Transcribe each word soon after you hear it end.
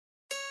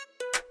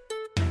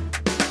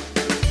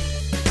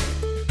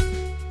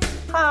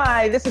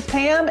Hi, this is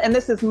Pam, and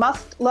this is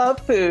Must Love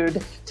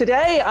Food.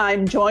 Today,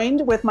 I'm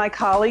joined with my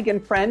colleague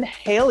and friend,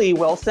 Haley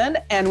Wilson,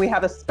 and we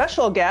have a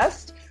special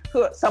guest,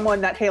 someone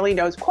that Haley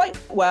knows quite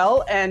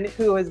well, and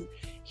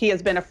he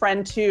has been a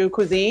friend to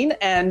Cuisine,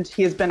 and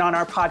he has been on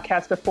our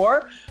podcast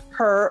before.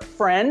 Her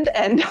friend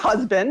and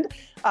husband,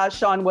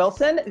 Shawn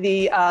Wilson,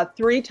 the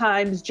 3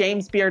 times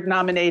James Beard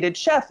nominated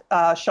chef,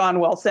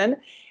 Shawn Wilson.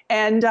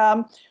 And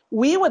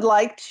we would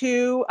like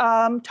to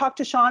talk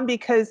to Shawn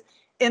because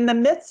in the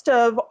midst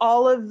of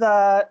all of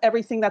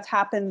everything that's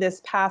happened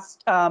this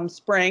past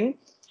spring,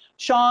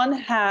 Shawn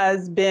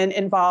has been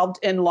involved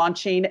in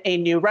launching a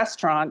new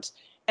restaurant.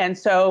 And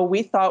so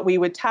we thought we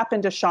would tap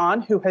into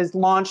Shawn, who has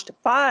launched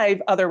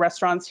 5 other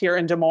restaurants here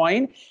in Des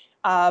Moines.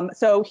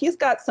 So he's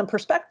got some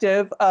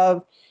perspective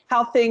of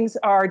how things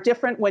are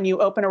different when you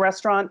open a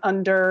restaurant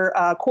under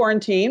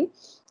quarantine.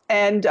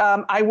 And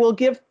I will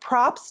give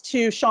props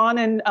to Shawn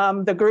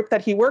and the group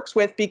that he works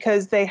with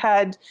because they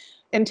had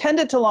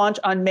intended to launch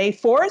on May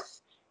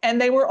 4th,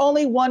 and they were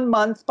only 1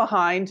 month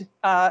behind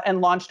and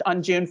launched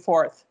on June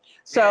 4th.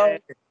 So,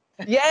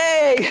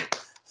 yay!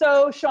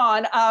 So,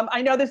 Shawn,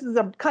 I know this is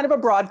a kind of a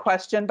broad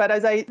question, but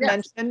as I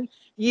mentioned,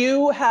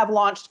 you have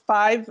launched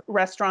 5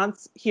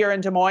 restaurants here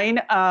in Des Moines,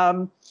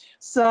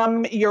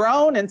 some your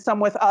own and some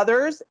with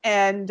others,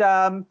 and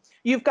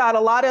you've got a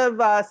lot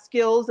of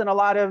skills and a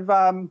lot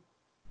of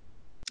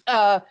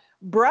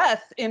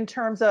breadth in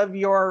terms of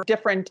your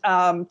different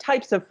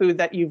types of food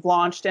that you've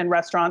launched in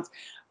restaurants.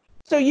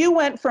 So you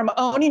went from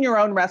owning your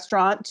own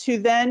restaurant to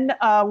then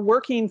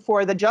working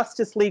for the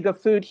Justice League of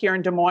Food here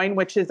in Des Moines,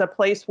 which is a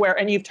place where,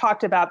 and you've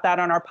talked about that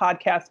on our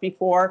podcast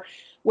before,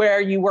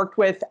 where you worked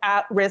with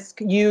at-risk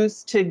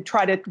youth to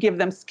try to give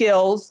them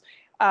skills.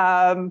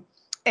 And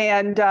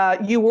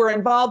you were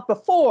involved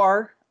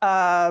before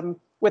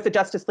with the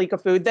Justice League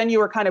of Food. Then you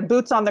were kind of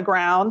boots on the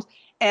ground.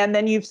 And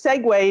then you've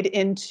segued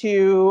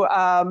into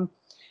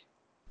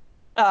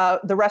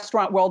the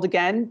restaurant world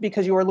again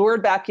because you were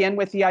lured back in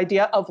with the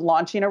idea of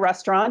launching a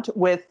restaurant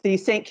with the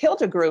St.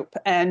 Kilda Group.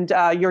 And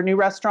your new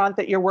restaurant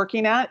that you're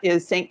working at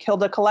is St.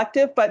 Kilda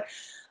Collective. But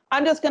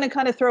I'm just going to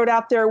kind of throw it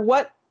out there.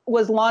 What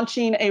was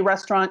launching a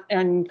restaurant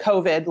in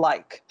COVID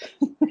like?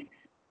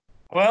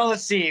 Well,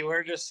 let's see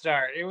where to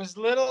start. It was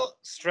a little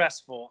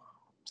stressful.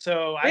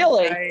 So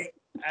really?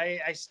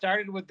 I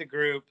started with the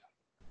group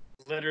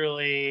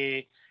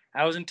literally.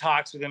 I was in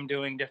talks with them,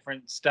 doing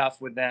different stuff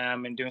with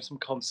them and doing some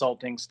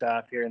consulting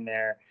stuff here and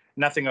there.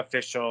 Nothing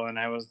official. And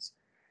I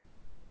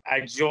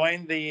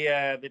joined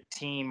the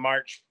team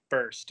March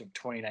 1st of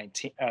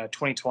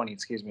 2020,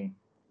 excuse me.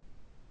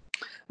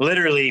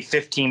 Literally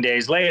 15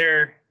 days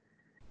later,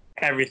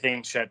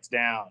 everything shuts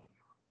down.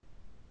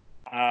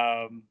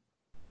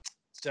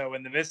 So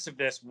in the midst of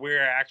this,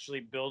 we're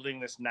actually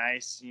building this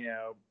nice,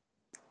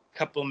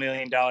 couple $1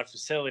 million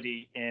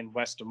facility in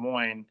West Des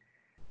Moines.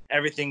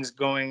 Everything's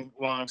going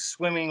along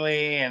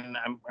swimmingly, and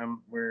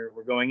we're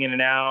going in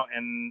and out,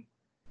 and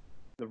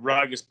the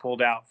rug is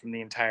pulled out from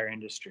the entire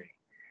industry.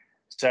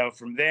 So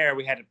from there,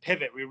 we had to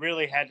pivot. We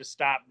really had to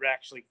stop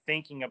actually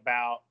thinking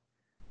about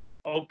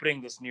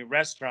opening this new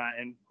restaurant.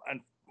 And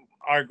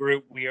our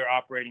group, we are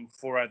operating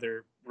 4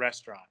 other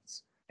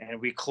restaurants,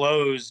 and we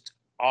closed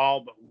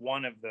all but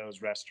one of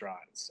those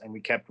restaurants, and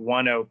we kept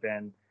one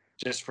open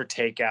just for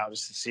takeout,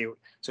 just to see,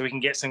 so we can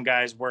get some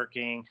guys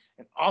working,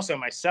 and also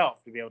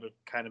myself to be able to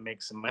kind of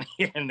make some money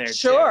in there.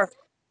 Sure.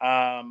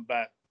 Too.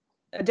 But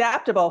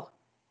adaptable.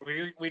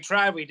 We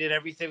tried. We did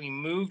everything. We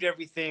moved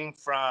everything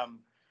from,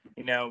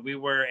 we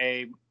were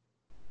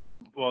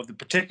the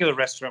particular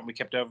restaurant we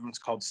kept open was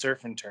called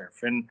Surf and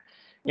Turf, and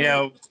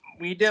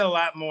we did a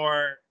lot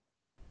more.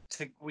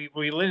 We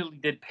literally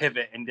did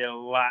pivot and did a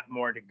lot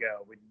more to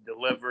go with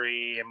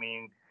delivery. I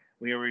mean,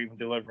 we were even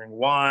delivering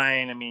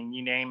wine. I mean,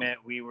 you name it,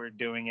 we were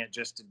doing it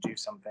just to do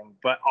something.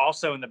 But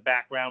also in the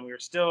background, we were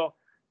still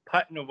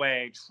putting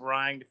away,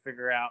 trying to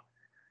figure out,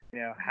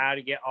 how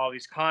to get all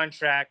these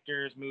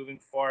contractors moving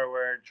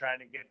forward, trying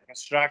to get the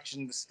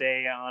construction to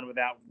stay on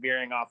without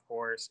veering off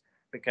course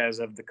because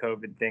of the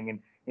COVID thing.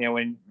 And,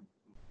 when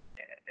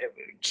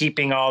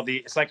keeping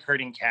it's like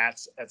herding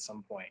cats at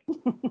some point.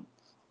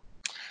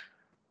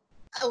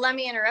 Let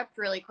me interrupt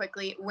really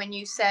quickly. When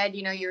you said,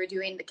 you were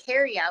doing the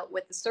carry out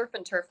with the Surf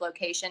and Turf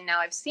location, now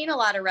I've seen a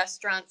lot of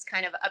restaurants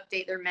kind of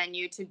update their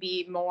menu to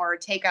be more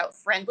takeout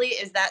friendly.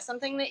 Is that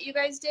something that you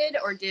guys did,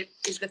 or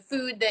is the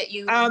food that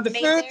you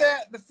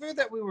the food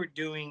that we were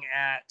doing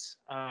at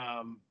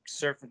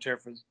Surf and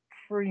Turf was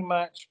pretty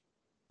much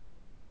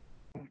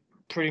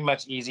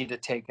easy to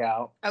take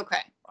out.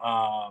 Okay.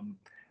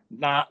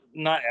 Not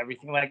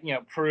everything, like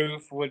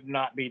proof would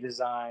not be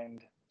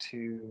designed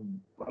the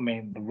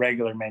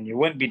regular menu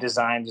wouldn't be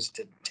designed just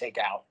to take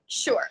out.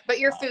 Sure, but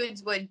your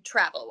foods would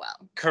travel well.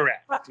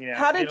 Correct.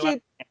 How did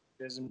you?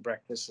 And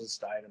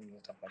breakfast items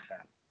and stuff like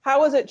that.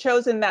 How was it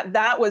chosen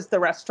that was the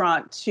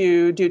restaurant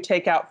to do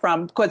takeout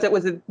from? Because it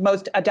was the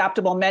most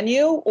adaptable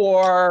menu,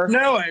 or?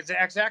 No, it's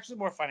actually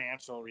more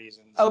financial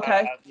reasons.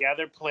 Okay. The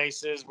other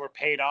places were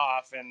paid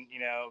off, and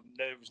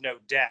there was no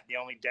debt. The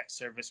only debt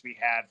service we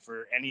had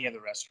for any of the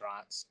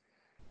restaurants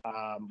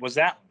was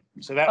that one.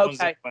 So that was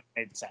Okay. what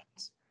made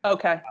sense.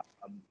 Okay.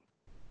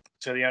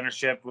 So the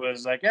ownership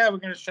was like, yeah, we're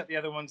going to shut the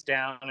other ones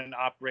down and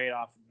operate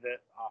off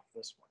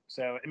this one.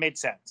 So it made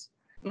sense.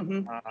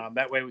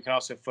 That way we can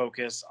also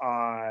focus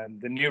on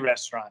the new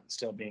restaurant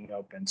still being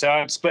open. So I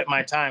would split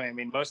my time. I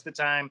mean, most of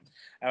the time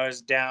I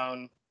was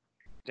downtown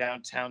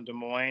Des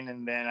Moines,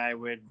 and then I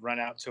would run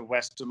out to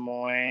West Des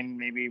Moines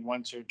maybe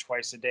once or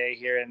twice a day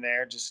here and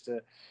there just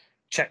to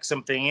check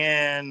something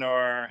in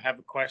or have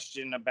a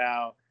question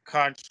about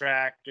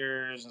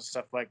contractors and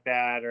stuff like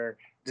that, or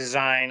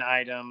design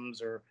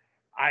items or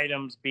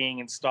items being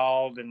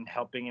installed and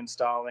helping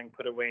installing,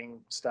 put away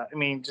stuff. I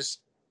mean,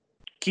 just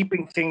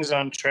keeping things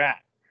on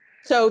track.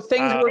 So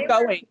things were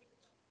going.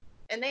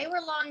 And they were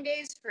long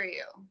days for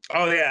you.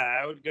 Oh yeah,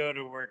 I would go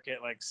to work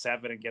at like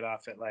 7 and get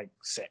off at like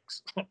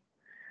 6.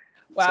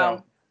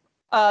 Wow.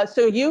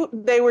 So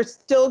they were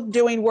still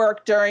doing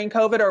work during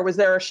COVID, or was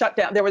there a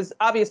shutdown? There was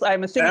obviously,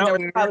 I'm assuming there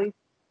was probably.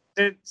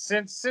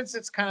 Since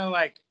it's kind of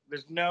like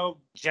there's no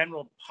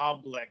general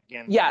public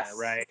in Yes. there,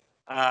 right?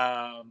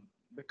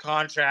 The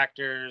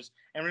contractors,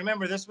 and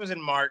remember this was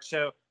in March,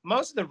 so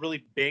most of the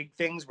really big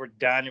things were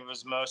done. It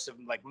was most of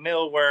like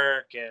mill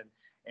work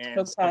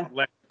and some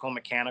electrical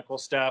mechanical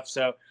stuff.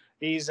 So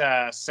these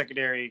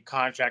secondary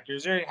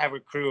contractors, they have a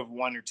crew of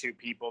 1 or 2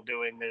 people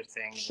doing their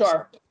things.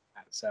 Sure.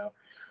 So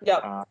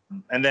yeah.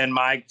 And then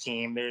my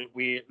team,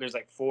 there's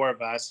like 4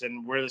 of us,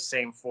 and we're the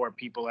same 4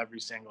 people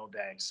every single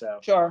day. So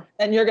sure.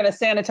 And you're going to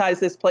sanitize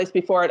this place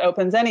before it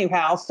opens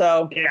anyhow.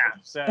 So yeah.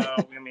 So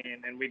I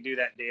mean, and we do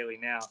that daily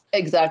now.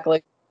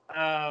 Exactly.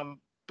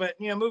 But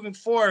moving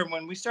forward,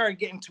 when we started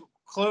getting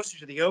closer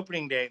to the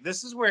opening day,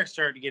 this is where it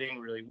started getting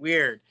really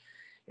weird.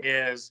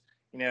 Is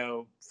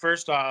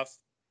first off,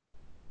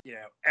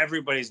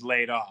 everybody's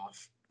laid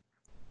off,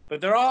 but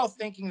they're all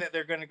thinking that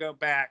they're going to go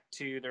back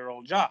to their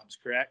old jobs,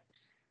 correct?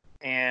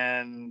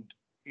 And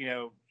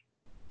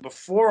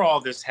before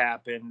all this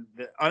happened,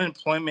 the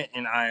unemployment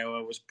in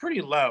Iowa was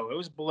pretty low. It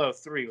was below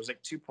 3. It was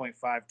like 2.5,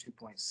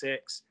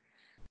 2.6.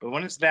 But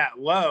when it's that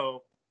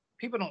low,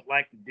 people don't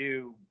like to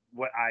do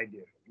what I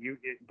do.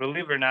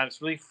 Believe it or not,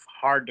 it's really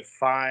hard to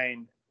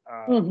find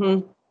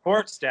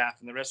support staff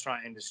in the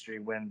restaurant industry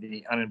when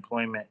the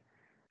unemployment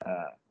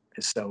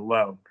is so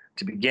low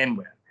to begin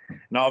with.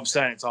 And all of a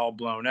sudden, it's all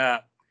blown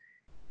up.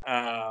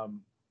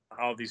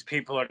 All these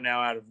people are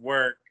now out of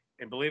work.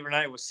 And believe it or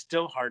not, it was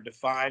still hard to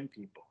find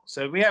people.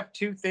 So we have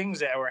 2 things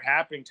that were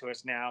happening to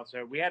us now.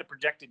 So we had a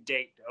projected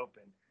date to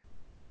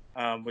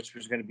open, which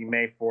was going to be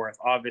May 4th.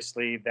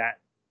 Obviously, that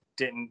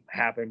didn't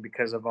happen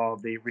because of all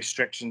the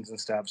restrictions and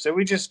stuff. So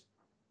we just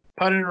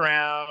putted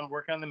around,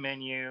 work on the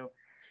menu.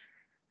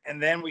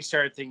 And then we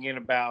started thinking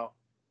about,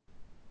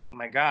 oh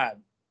my God,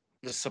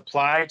 the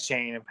supply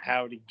chain of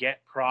how to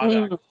get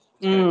product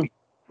is going to be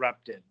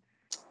disrupted.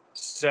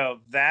 So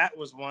that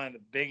was one of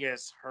the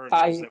biggest hurdles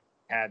that we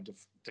had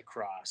to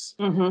cross.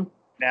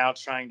 Now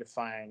trying to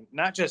find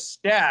not just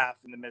staff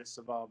in the midst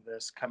of all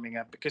this coming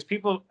up, because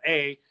people,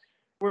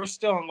 we're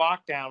still in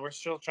lockdown. We're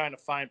still trying to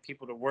find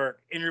people to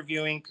work.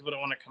 Interviewing, people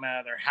don't want to come out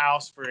of their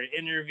house for an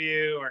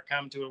interview or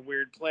come to a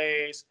weird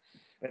place.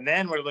 And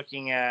then we're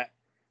looking at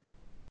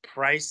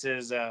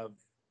prices of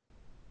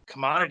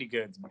commodity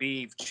goods,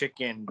 beef,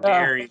 chicken,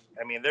 dairy.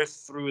 I mean, they're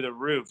through the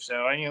roof.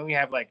 So, we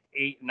have like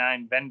 8,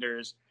 9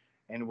 vendors,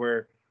 and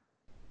we're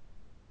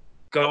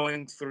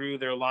going through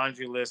their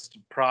laundry list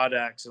of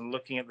products and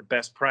looking at the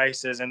best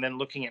prices, and then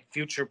looking at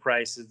future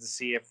prices to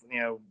see if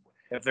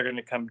they're going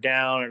to come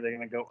down or they're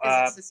going to go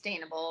up. Is it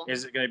sustainable?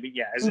 Is it going to be,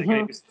 is it going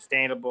to be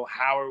sustainable?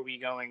 How are we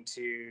going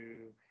to,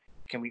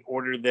 can we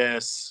order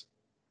this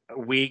a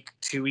week,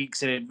 2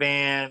 weeks in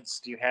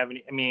advance? Do you have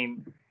any,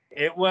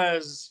 it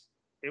was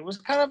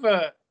kind of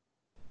a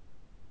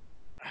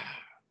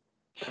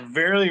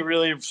very,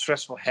 really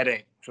stressful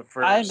headache for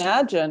first. I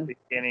imagine.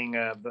 Beginning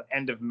of the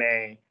end of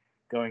May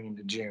going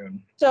into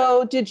June.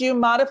 So did you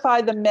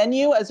modify the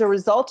menu as a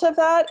result of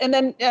that? And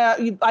then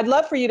I'd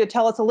love for you to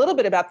tell us a little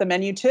bit about the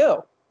menu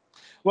too.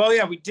 Well,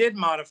 yeah, we did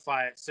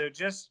modify it. So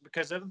just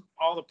because of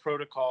all the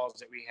protocols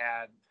that we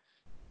had,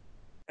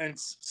 and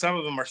some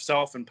of them are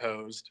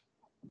self-imposed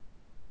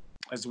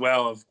as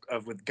well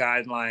of with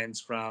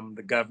guidelines from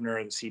the governor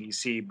or the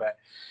CDC. But,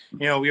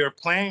 we were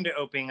planning to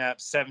open up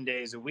 7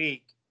 days a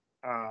week,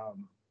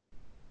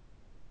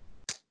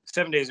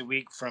 7 days a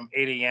week from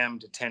 8 a.m.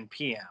 to 10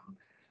 p.m.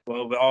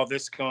 Well, with all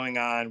this going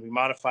on, we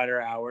modified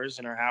our hours,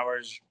 and our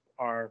hours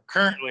are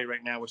currently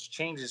right now, which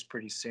changes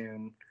pretty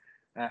soon.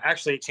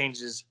 Actually, it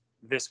changes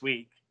this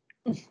week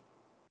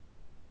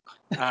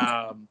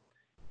to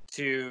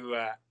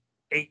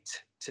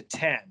 8 to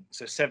 10.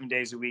 So 7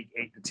 days a week,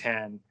 8 to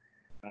 10,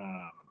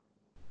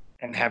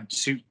 and have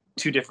two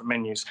different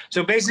menus.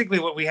 So basically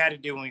what we had to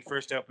do when we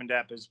first opened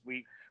up is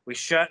we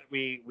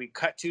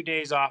cut 2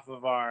 days off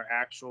of our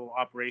actual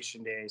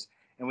operation days,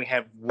 and we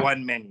have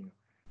one menu.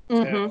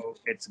 So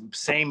it's the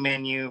same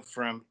menu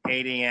from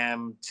 8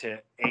 a.m. to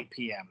 8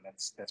 p.m.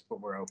 That's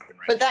what we're open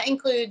right But that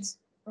includes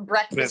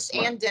breakfast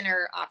and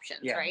dinner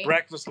options, yeah, right?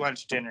 Breakfast,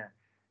 lunch, dinner.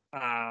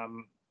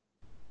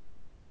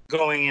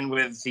 going in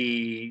with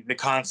the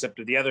concept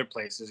of the other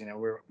places. You know,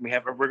 we're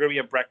going to be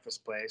a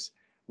breakfast place,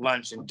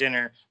 lunch and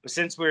dinner. But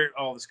since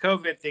all this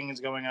COVID thing is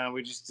going on,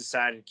 we just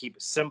decided to keep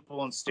it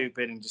simple and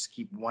stupid and just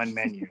keep one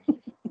menu.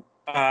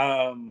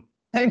 And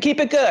keep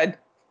it good.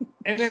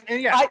 And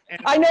yeah,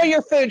 I know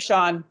your food,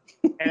 Sean.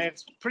 And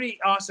it's pretty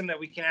awesome that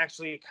we can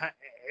actually.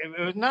 It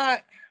was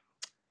not.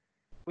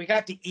 We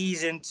got to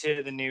ease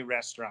into the new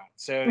restaurant,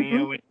 so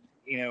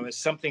it's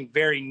something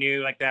very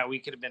new like that. We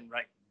could have been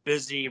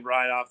busy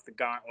right off the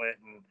gauntlet,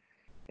 and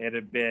it'd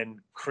have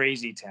been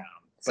crazy town.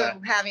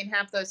 So having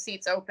half those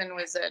seats open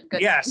was a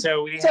good thing.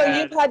 So you've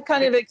had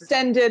kind of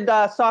extended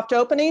soft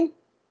opening?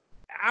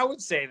 I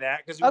would say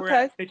that, because we're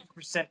at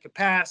 50%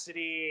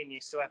 capacity, and you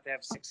still have to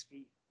have 6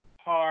 feet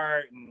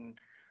apart, and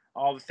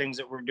all the things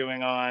that we're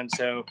doing on.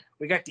 So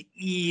we got to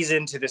ease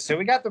into this. So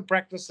we got the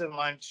breakfast and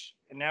lunch,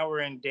 and now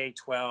we're in day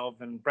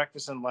 12, and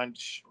breakfast and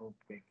lunch, or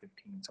day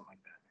 15, something like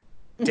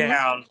that,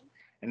 down.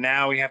 And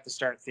now we have to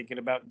start thinking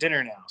about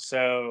dinner now.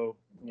 So,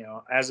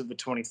 as of the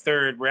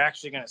 23rd, we're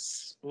actually going to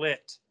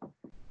split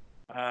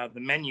the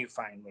menu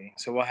finally.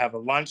 So we'll have a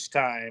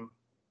lunchtime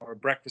or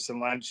breakfast and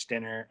lunch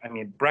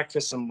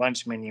breakfast and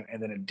lunch menu,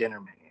 and then a dinner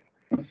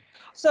menu.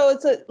 So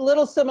it's a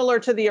little similar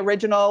to the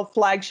original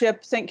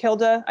flagship St.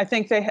 Kilda. I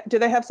think do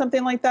they have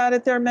something like that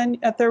at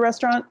their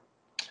restaurant?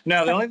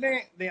 No, the only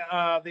thing the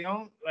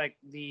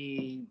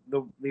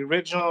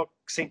original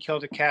St.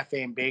 Kilda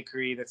Cafe and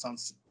Bakery that's on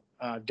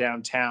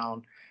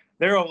downtown,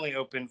 they're only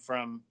open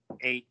from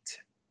 8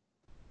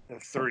 to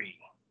 3.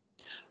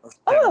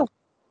 Oh,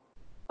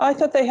 I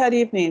thought they had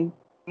evening.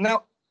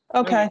 No.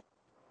 Okay.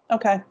 No.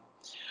 Okay.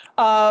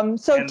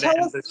 So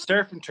tell us. The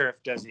Surf and Turf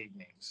does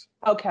evenings.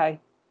 Okay.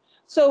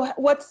 So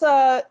what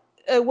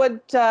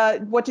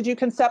did you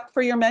concept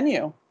for your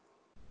menu?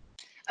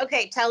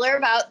 Okay, tell her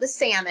about the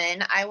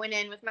salmon. I went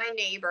in with my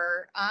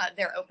neighbor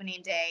their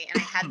opening day,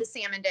 and I had the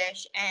salmon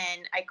dish,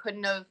 and I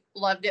couldn't have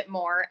loved it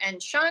more.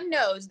 And Sean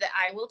knows that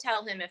I will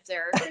tell him if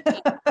there are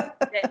things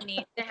that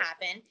need to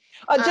happen.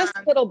 Just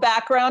a little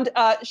background.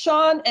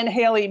 Sean and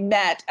Haley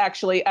met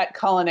actually at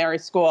culinary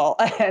school.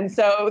 And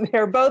so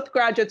they're both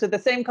graduates of the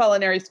same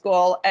culinary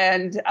school,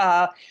 and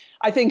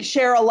I think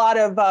share a lot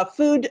of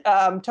food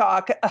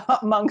talk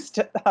amongst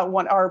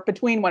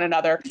between one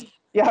another.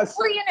 Yes.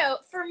 Well,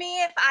 for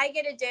me, if I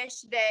get a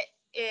dish that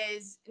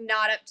is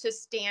not up to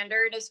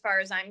standard as far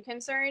as I'm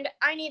concerned,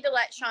 I need to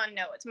let Sean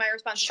know. It's my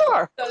responsibility.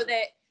 Sure. So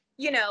that,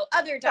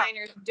 other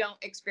diners don't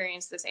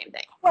experience the same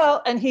thing.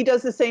 Well, and he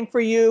does the same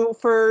for you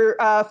for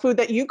food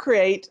that you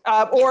create,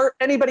 or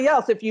anybody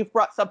else. If you've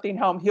brought something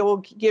home, he'll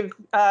give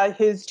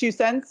his 2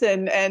 cents,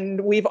 and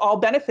we've all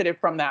benefited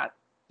from that.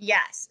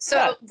 Yes.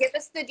 So give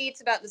us the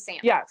deets about the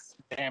salmon. Yes.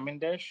 Salmon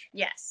dish?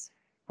 Yes.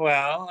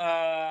 Well,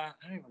 I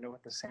don't even know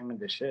what the salmon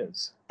dish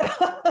is. No,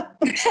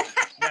 the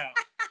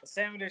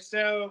salmon dish.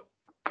 So,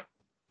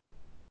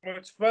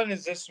 what's fun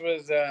is this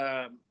was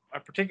a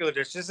particular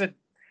dish.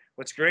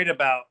 What's great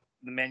about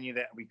the menu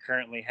that we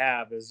currently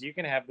have is you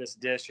can have this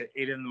dish at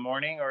 8 in the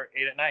morning or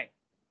 8 at night.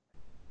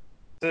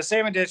 So the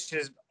salmon dish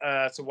is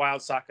it's a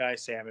wild sockeye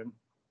salmon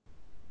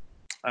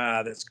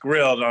that's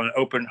grilled on an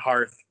open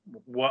hearth,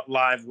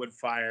 live wood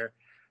fire.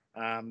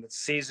 That's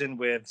seasoned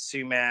with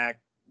sumac,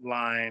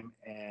 lime,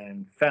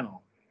 and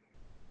fennel.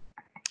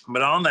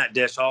 But on that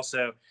dish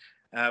also,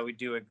 we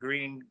do a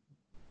green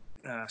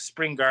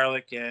spring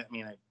garlic, a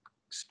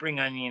spring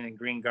onion and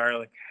green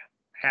garlic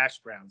hash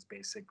browns,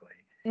 basically.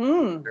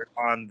 They're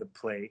on the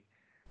plate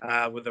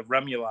with a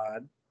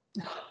remoulade,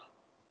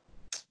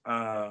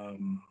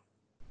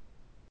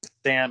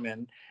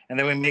 salmon, and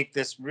then we make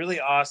this really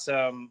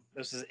awesome.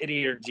 This is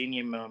Idiot or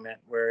Genius moment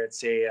where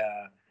it's a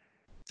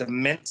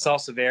mint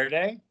salsa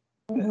verde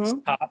that's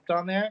topped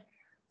on there.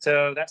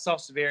 So that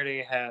salsa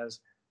verde has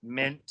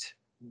mint,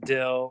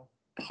 dill,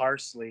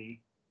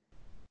 parsley,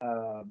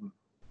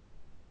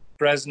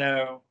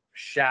 Fresno,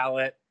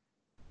 shallot,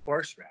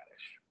 horseradish.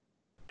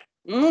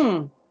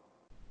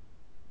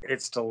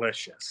 It's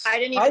delicious. I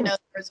didn't even know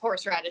there was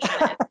horseradish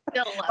in it.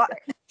 Still love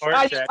it.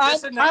 Horseradish.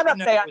 Just enough to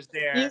know it was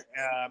there. You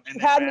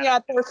had me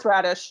at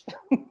horseradish.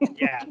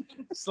 Yeah.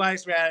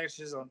 Sliced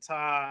radishes on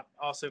top.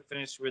 Also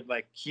finished with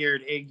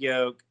cured egg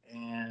yolk,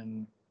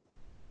 and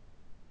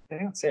I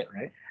think that's it,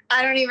 right?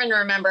 I don't even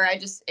remember.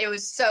 It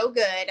was so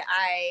good.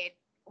 I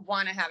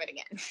want to have it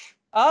again.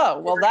 Oh,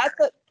 well,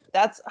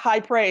 that's high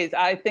praise.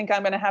 I think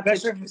I'm going to have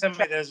Especially for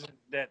somebody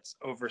that's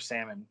over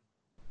salmon.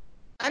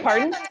 I'm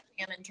Pardon? not on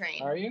the salmon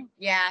train. Are you?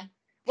 Yeah.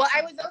 Well,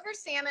 I was over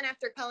salmon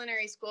after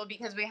culinary school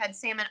because we had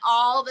salmon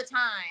all the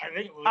time. I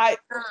think it was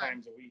 4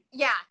 times a week.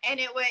 Yeah, and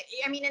it was,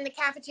 in the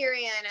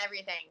cafeteria and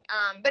everything.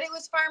 But it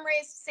was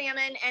farm-raised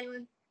salmon,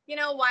 and,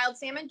 wild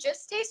salmon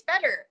just tastes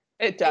better.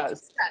 It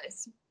does.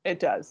 It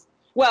does.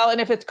 Well,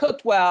 and if it's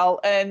cooked well,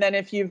 and then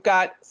if you've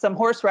got some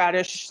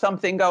horseradish,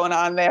 something going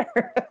on there,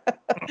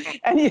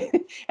 and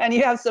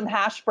you have some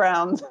hash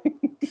browns,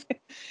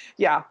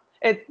 yeah,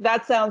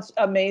 that sounds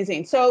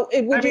amazing. So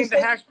the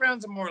hash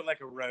browns are more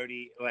like a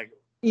roadie,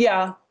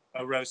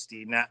 a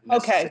roasty, not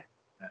okay,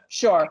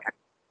 sure.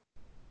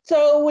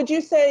 So would you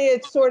say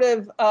it's sort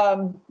of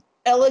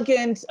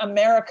elegant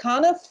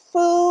Americana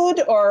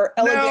food or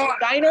elegant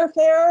diner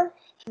fare?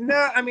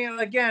 No, I mean,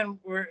 again,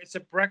 it's a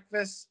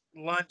breakfast,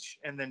 lunch,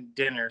 and then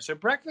dinner. So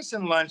breakfast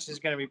and lunch is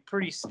going to be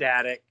pretty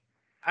static.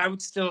 I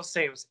would still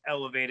say it was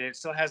elevated. It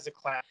still has the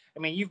class. I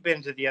mean, you've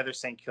been to the other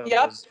St. Kilda's.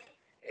 Yep.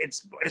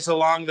 It's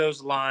along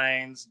those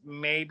lines.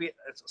 Maybe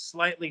it's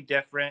slightly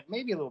different,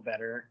 maybe a little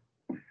better.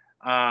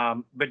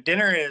 But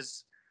dinner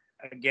is,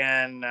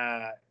 again,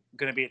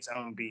 going to be its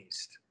own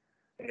beast.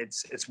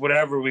 It's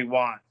whatever we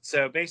want.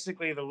 So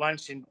basically, the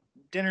lunch and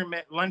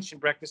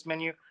breakfast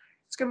menu,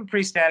 it's going to be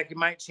pretty static. It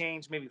might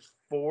change maybe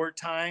 4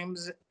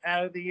 times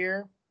out of the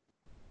year,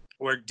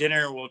 where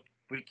dinner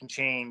we can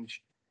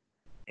change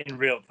in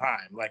real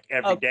time, like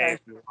every day if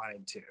we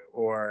wanted to,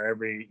 or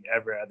every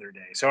other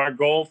day. So our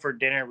goal for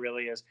dinner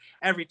really is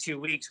every 2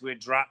 weeks we'd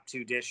drop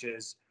 2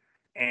 dishes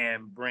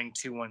and bring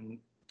 2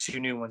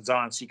 new ones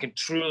on, so you can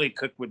truly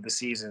cook with the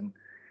season,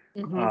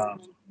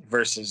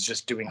 versus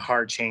just doing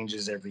hard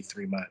changes every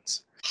 3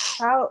 months.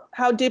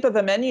 How deep of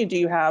a menu do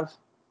you have?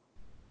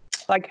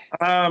 Like,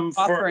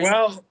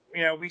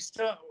 we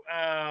still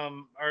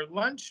our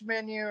lunch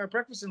menu, our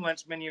breakfast and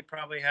lunch menu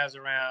probably has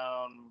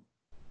around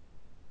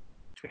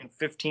between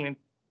 15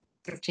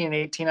 and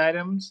 18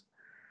 items.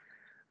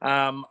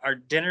 Our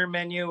dinner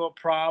menu will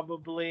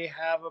probably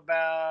have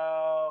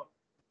about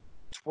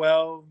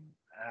 12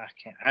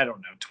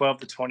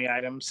 to 20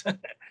 items.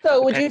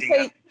 So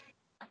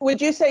would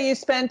you say you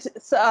spent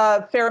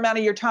a fair amount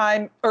of your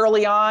time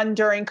early on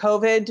during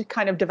COVID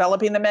kind of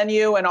developing the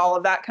menu and all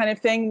of that kind of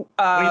thing?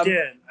 We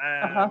did.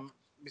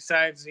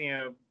 Besides,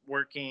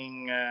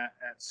 working at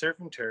Surf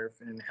and Turf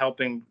and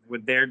helping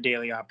with their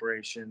daily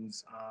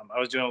operations, I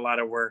was doing a lot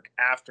of work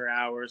after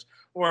hours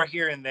or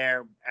here and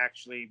there,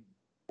 actually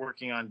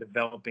working on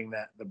developing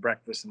the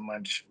breakfast and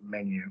lunch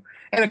menu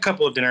and a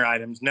couple of dinner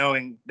items,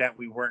 knowing that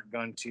we weren't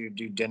going to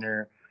do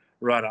dinner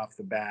right off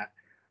the bat.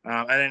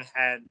 I then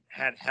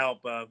had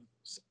help of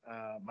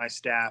my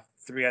staff,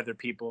 3 other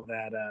people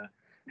that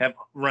have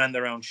run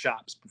their own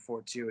shops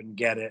before too, and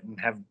get it and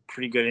have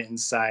pretty good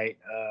insight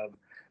of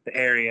the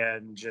area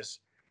and just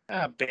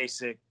not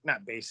basic,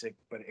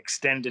 but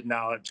extended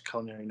knowledge,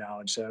 culinary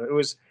knowledge. So it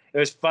was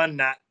fun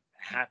not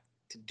have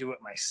to do it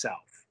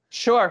myself.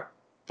 Sure.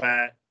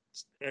 But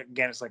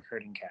again, it's like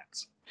herding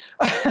cats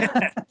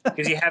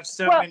because you have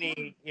so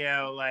many,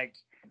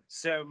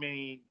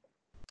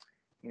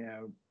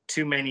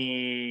 too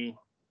many,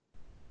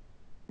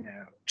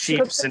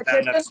 chiefs and not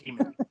enough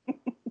seamen.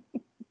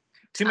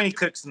 Too many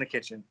cooks in the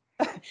kitchen.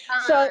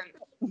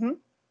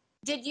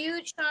 Did you,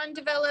 Sean,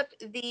 develop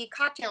the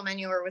cocktail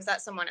menu, or was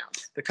that someone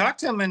else? The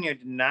cocktail menu I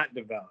did not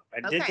develop.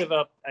 I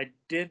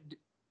did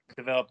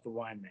develop the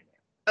wine menu.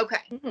 Okay.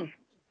 Mm-hmm.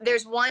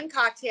 There's one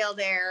cocktail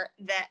there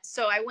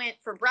so I went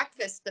for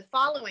breakfast the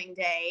following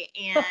day,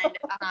 and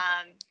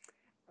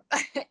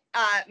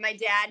my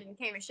dad and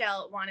Kay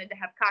Michelle wanted to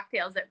have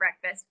cocktails at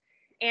breakfast,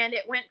 and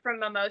it went from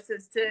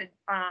mimosas to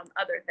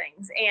other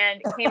things.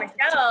 And Kay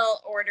Michelle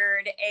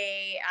ordered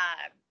a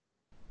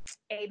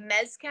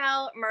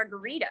mezcal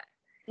margarita.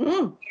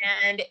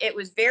 And it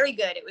was very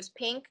good. It was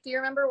pink. Do you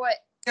remember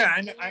what? Yeah,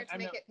 I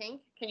make it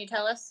pink. Can you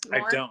tell us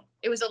more? I don't.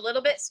 It was a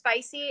little bit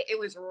spicy. It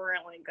was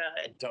really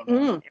good. Don't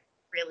know. It was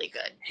really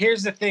good.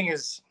 Here's the thing: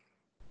 is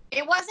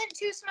it wasn't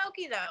too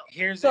smoky though.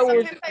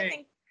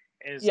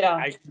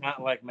 I do not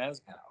like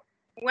mezcal.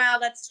 Well,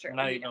 that's true.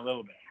 Not even a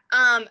little bit.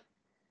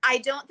 I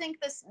don't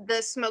think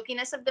the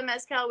smokiness of the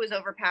mezcal was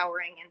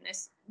overpowering in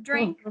this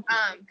drink.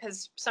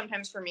 Because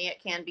sometimes for me it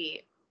can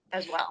be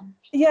as well.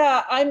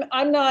 Yeah,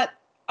 I'm not.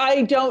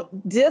 I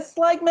don't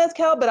dislike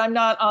mezcal, but I'm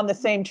not on the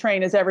same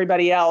train as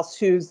everybody else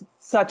who's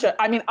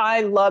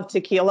I love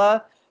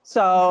tequila.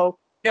 So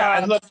yeah,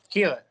 I love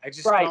tequila. I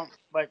just don't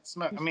like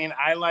smoke. I mean,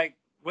 I like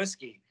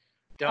whiskey.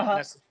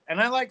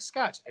 And I like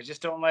scotch. I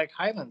just don't like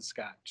Highland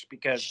scotch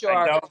because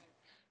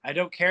I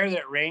don't care that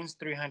it rains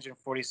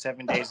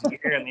 347 days a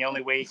year and the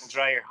only way you can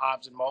dry your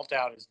hops and malt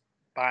out is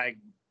by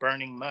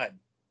burning mud.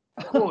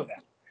 I'm cool with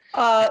that.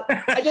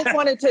 I just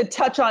wanted to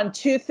touch on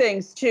 2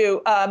 things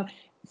too.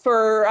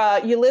 For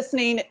you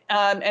listening,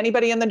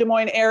 anybody in the Des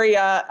Moines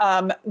area,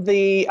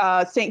 the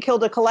St.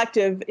 Kilda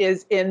Collective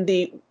is in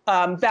the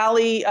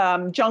Valley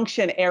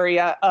Junction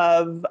area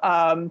of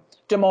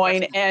Des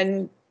Moines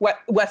and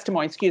West Des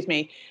Moines, excuse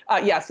me.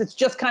 Yes, it's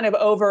just kind of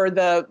over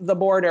the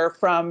border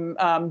from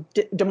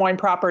Des Moines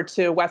proper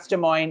to West Des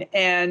Moines.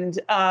 And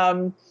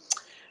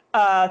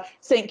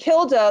St.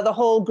 Kilda, the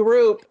whole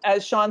group,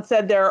 as Sean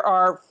said, there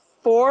are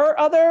 4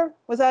 other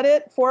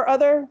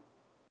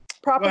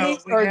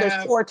properties,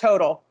 there's 4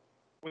 total?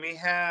 We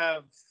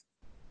have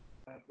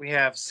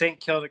St.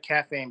 Kilda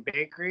Cafe and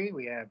Bakery.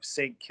 We have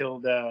St.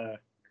 Kilda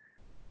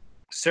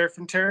Surf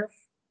and Turf,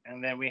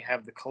 and then we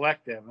have the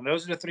Collective. And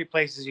those are the 3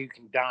 places you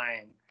can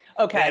dine.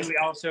 Okay. And we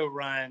also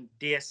run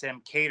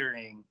DSM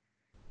Catering,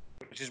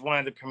 which is one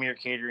of the premier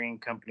catering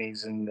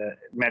companies in the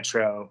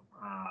metro.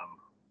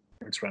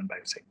 It's run by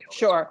St. Kilda.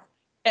 Sure.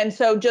 And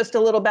so just a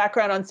little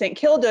background on St.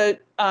 Kilda.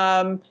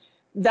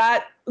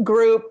 That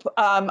group,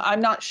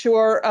 I'm not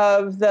sure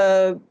of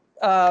the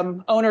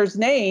owner's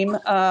name,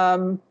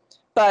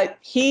 but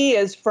he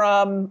is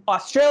from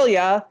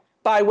Australia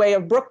by way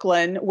of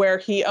Brooklyn, where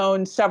he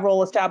owns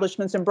several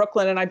establishments in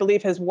Brooklyn. And I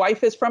believe his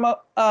wife is from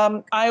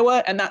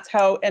Iowa, and that's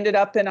how ended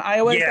up in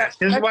Iowa. Yes,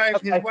 his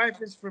wife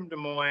is from Des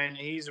Moines.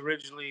 He's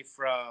originally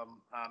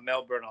from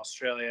Melbourne,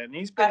 Australia, and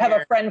he's been I have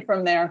a friend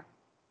from there.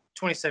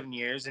 27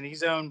 years, and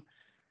he's owned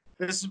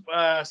this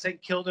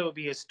St. Kilda will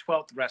be his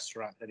 12th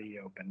restaurant that he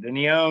opened, and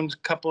he owns a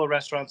couple of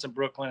restaurants in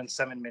Brooklyn and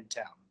some in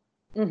Midtown.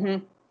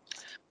 Mm-hmm.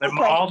 But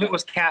Okay. all of it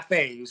was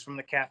cafe. He was from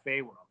the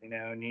cafe world,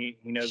 and he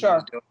knows Sure.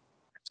 what he's doing.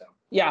 So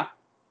Yeah.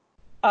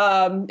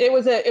 It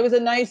was a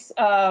nice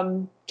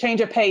change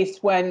of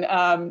pace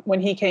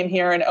when he came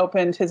here and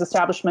opened his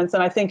establishments,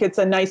 and I think it's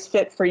a nice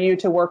fit for you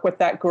to work with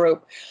that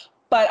group.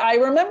 But I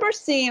remember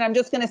seeing, I'm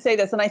just going to say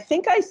this, and I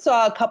think I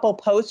saw a couple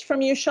posts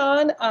from you,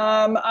 Sean,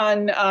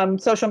 on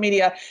social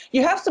media.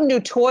 You have some new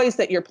toys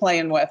that you're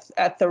playing with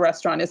at the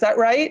restaurant. Is that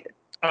right?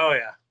 Oh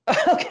yeah.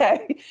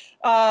 Okay.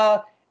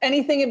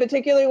 Anything in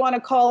particular you want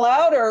to call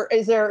out, or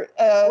is there?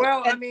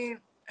 Well, I mean,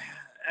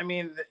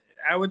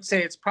 I would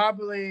say it's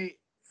probably,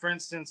 for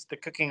instance, the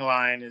cooking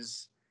line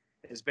is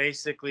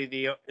basically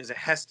is a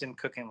Heston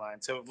cooking line.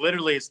 So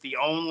literally, it's the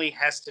only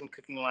Heston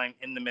cooking line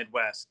in the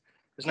Midwest.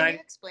 Can you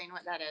explain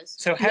what that is?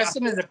 So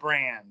Heston is a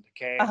brand,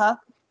 okay? Uh-huh.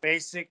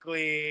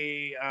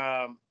 Basically,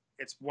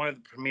 it's one of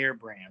the premier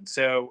brands.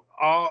 So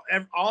all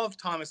of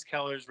Thomas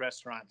Keller's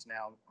restaurants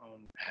now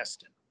own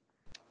Heston.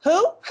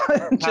 Who?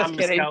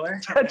 Thomas Keller.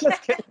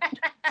 Just kidding.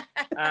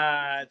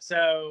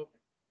 So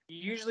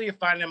usually you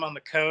find them on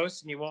the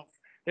coast, and you won't.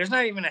 There's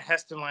not even a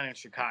Heston line in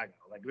Chicago.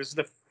 Like, this is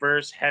the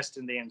first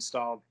Heston they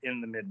installed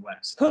in the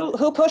Midwest.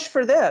 Who pushed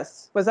for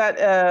this? Was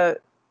that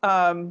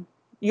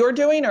your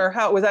doing, or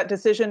how was that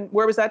decision?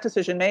 Where was that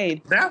decision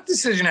made? That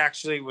decision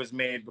actually was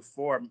made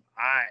before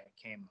I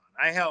came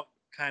on. I helped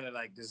kind of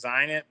like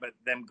design it, but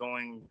them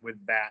going with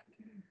that.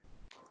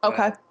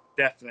 Okay.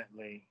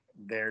 Definitely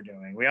they're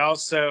doing. We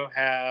also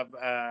have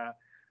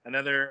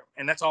another,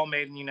 and that's all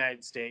made in the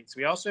United States.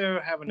 We also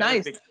have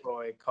another big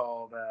toy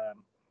called, a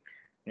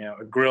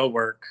Grills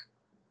Work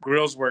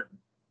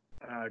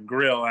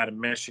grill out of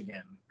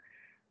Michigan.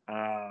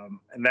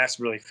 And that's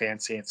really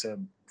fancy. It's a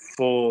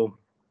full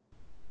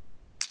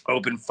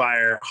open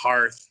fire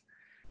hearth,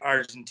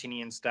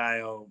 Argentinian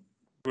style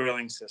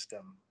grilling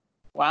system.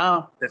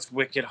 Wow. That's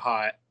wicked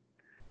hot.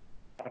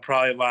 I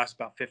probably lost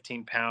about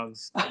 15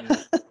 pounds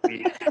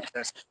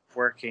just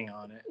working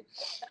on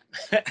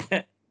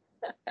it.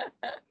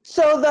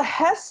 So the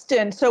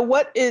Heston, so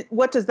what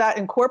does that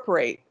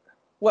incorporate?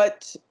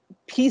 What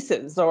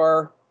pieces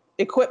or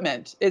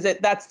equipment? Is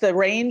it, that's the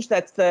range?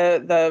 That's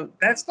the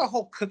That's the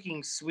whole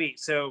cooking suite.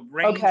 So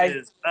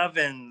ranges,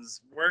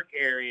 ovens, work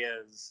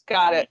areas.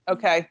 Got it.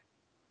 Okay.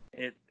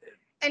 And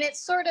it's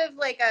sort of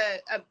like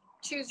a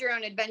choose your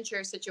own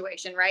adventure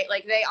situation, right?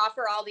 Like, they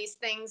offer all these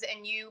things,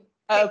 and you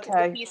pick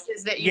the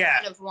pieces that you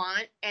kind of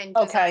want, and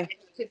design it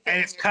to fit,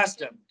 and it's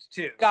custom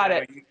too. Got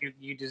it.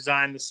 You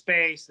design the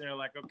space, and they're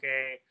like,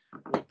 okay,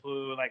 we'll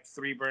put like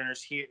 3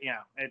 burners here.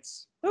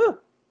 It's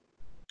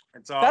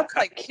all. That's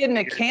like kid in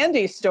a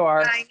candy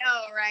store. I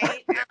know,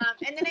 right?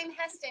 And the name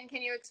Heston,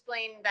 can you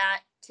explain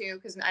that too?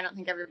 Because I don't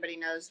think everybody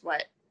knows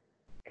what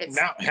it's.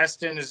 No,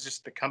 Heston is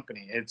just the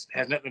company. It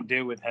has nothing to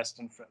do with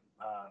Heston from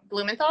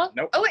Blumenthal.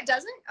 Nope. Oh, it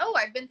doesn't. Oh,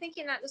 I've been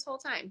thinking that this whole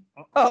time.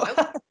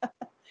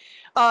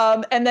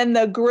 And then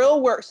the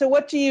grill work. So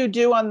what do you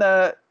do on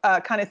the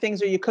kind of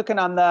things? Are you cooking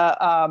on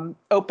the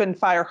open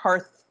fire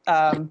hearth?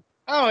 It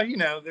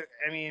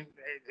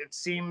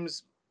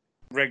seems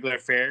regular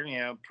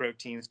fare,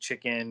 proteins,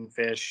 chicken,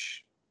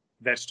 fish,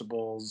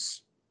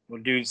 vegetables.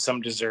 We'll do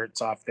some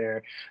desserts off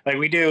there. Like,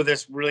 we do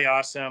this really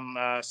awesome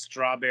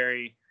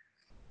strawberry,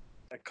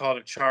 I call it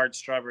a charred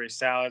strawberry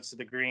salad. So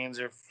the greens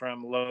are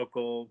from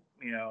local,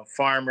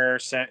 farmer,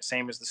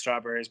 same as the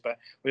strawberries, but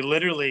we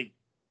literally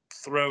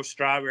throw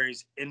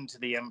strawberries into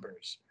the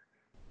embers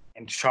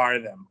and char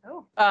them.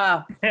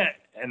 Oh.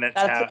 And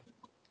that's how.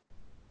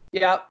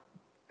 Yep.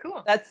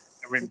 Cool. It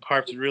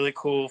imparts a really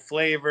cool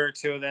flavor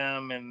to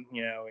them, and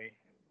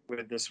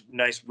with this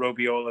nice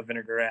robiola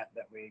vinaigrette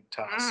that we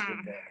toss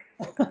with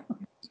there.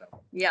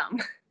 Yum.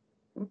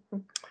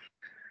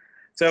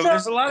 So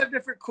there's a lot of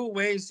different cool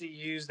ways to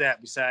use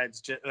that,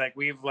 besides just like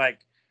we've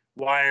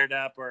wired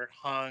up or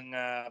hung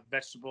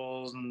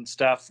vegetables and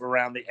stuff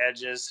around the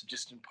edges to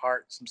just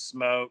impart some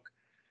smoke.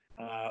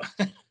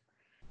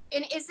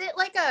 And is it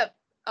like a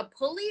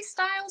pulley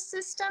style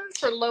system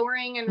for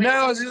lowering and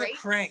No, raising it's a rates?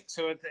 crank.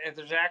 So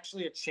there's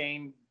actually a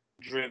chain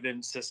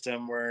driven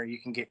system where you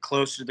can get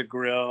closer to the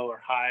grill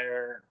or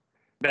higher,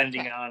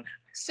 depending on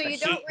so the you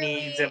don't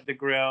heat needs of the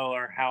grill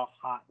or how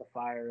hot the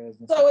fire is.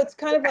 So it's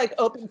kind of like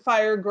open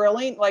fire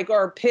grilling,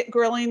 or pit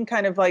grilling,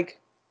 kind of like.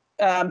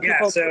 So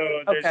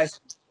there's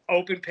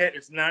open pit.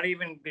 It's not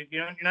even,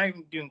 you're not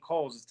even doing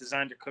coals. It's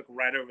designed to cook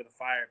right over the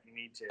fire if you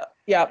need to.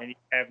 Yeah. And you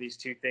have these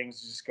two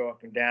things to just go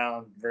up and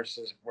down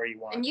versus where you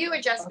want. And you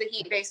adjust the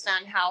heat based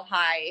on how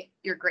high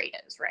your grate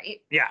is,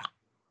 right? Yeah.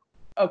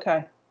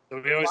 Okay.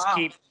 So we always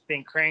keep the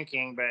thing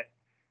cranking, but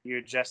you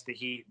adjust the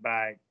heat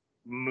by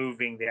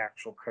moving the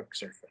actual cook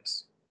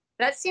surface.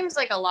 That seems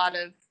like a lot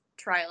of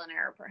trial and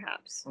error,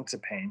 perhaps. It's a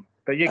pain,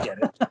 but you get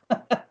it.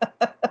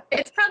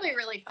 It's probably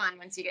really fun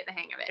once you get the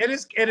hang of it.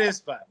 It is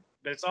fun,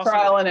 but it's also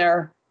Trial and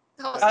error.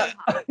 It's also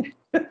hard.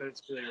 but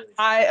it's really, really fun.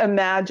 I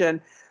imagine.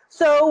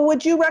 So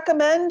would you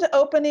recommend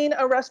opening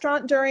a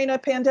restaurant during a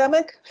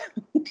pandemic?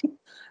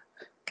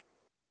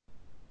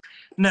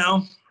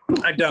 No,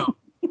 I don't.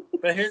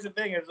 But here's the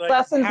thing: it's like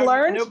Lessons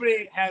learned?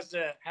 Nobody has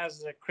a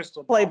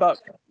crystal ball. Playbook.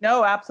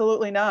 No,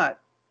 absolutely not.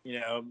 You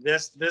know,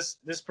 this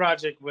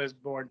project was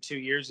born 2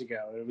 years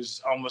ago. It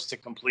was almost to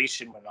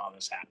completion when all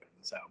this happened.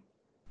 So,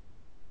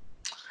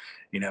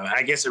 you know,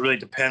 I guess it really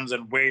depends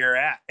on where you're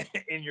at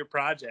in your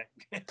project.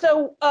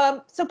 So,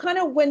 so kind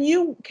of when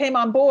you came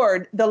on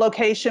board, the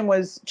location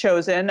was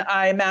chosen.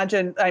 I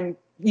imagine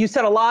you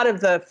said a lot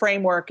of the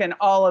framework and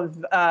all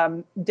of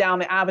down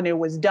the avenue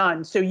was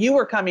done. So you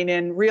were coming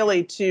in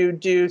really to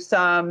do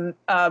some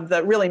of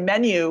the really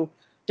menu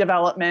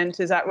development.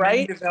 Is that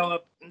right?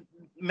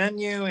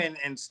 Menu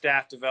and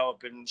staff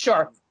development.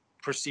 Sure.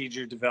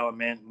 Procedure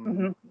development. And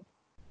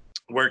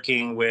Mm-hmm.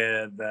 working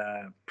with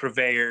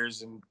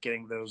purveyors and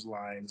getting those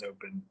lines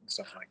open and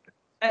stuff like that.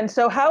 And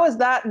so how is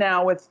that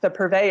now with the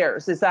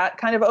purveyors? Is that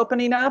kind of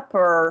opening up,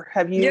 or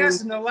have you?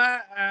 Yes, in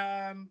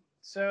the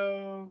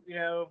so, you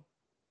know,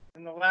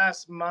 in the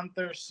last month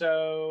or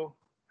so,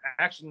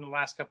 actually in the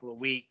last couple of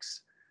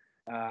weeks,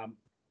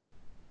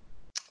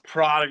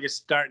 product is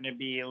starting to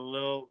be a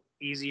little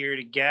easier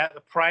to get.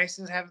 The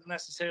prices haven't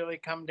necessarily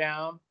come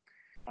down,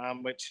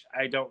 which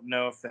I don't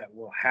know if that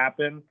will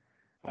happen.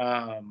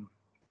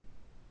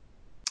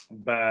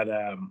 But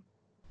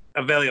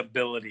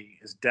availability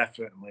is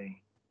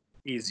definitely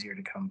easier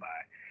to come by.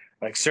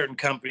 Like certain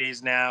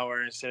companies now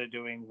are, instead of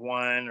doing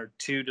 1 or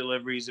 2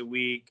 deliveries a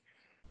week,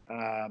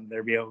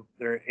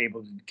 they're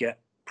able to get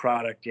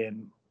product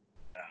in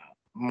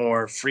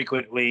more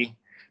frequently,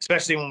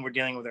 especially when we're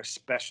dealing with our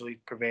specialty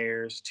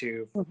purveyors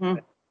too. Mm-hmm.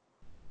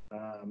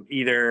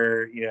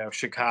 Either, you know,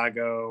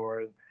 Chicago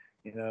or,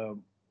 you know,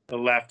 the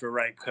left or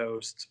right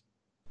coast.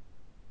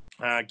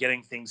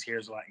 Getting things here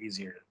is a lot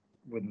easier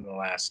within the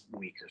last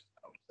week or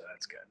so. So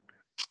that's good.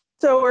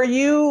 So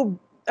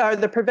are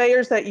the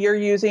purveyors that you're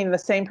using the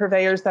same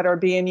purveyors that are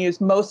being used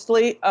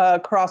mostly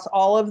across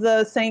all of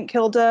the St.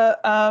 Kilda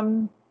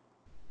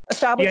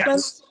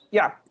establishments?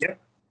 Yes. Yeah. Yep.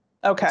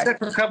 Okay. Except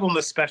for a couple of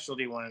the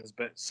specialty ones,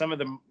 but some of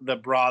the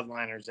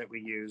broadliners that we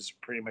use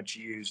pretty much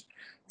used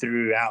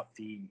throughout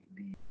the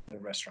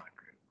restaurant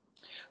group.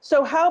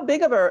 So how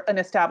big of an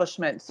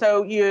establishment?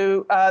 So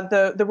you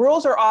the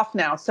rules are off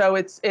now. So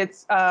it's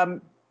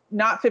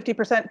not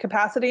 50%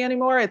 capacity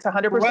anymore. It's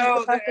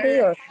 100%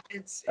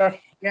 capacity.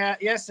 Yeah,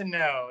 yes and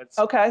no. It's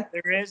okay.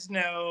 There is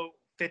no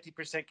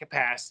 50%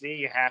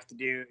 capacity.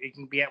 You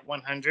can be at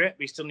 100.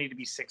 We still need to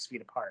be 6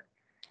 feet apart.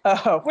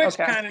 Oh, which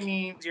okay. kind of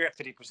means you're at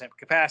 50%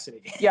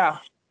 capacity. Yeah.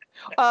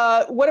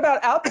 What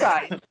about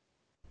outside?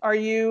 Do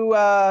you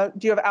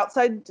have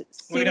outside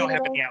seating? We don't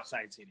have any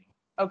outside seating.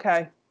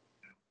 Okay.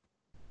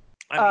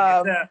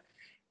 I mean,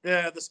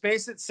 the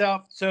space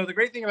itself. So the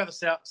great thing about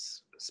the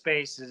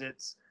space is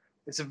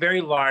it's a very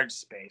large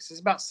space.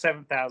 It's about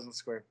 7,000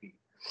 square feet.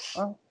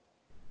 Oh.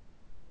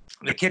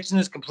 The kitchen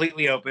is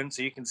completely open,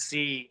 so you can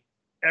see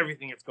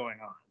everything that's going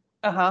on.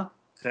 Uh-huh.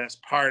 So that's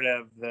part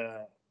of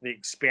the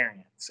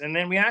experience. And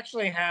then we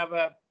actually have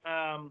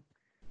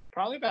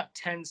probably about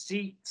 10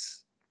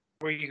 seats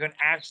where you can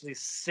actually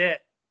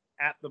sit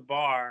at the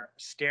bar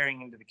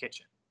staring into the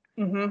kitchen.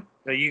 Mm-hmm.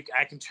 So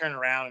I can turn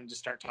around and just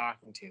start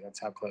talking to you. That's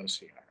how close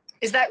we are.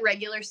 Is that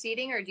regular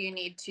seating, or do you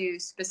need to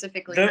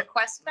specifically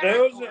request that?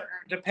 Those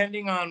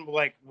depending on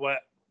like what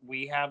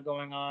we have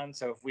going on.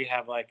 So if we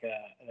have like an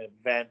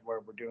event where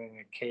we're doing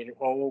a cater,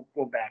 well,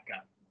 we'll back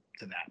up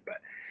to that.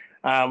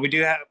 But we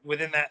do have,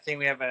 within that thing,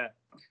 we have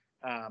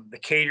the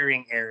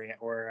catering area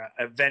or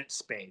event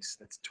space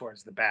that's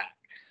towards the back.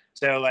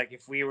 So like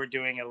if we were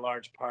doing a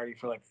large party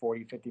for like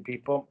 40, 50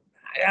 people,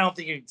 I don't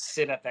think you'd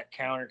sit at that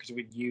counter because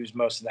we'd use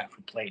most of that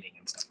for plating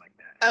and stuff like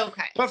that.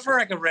 Okay. But for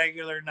like a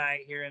regular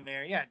night here and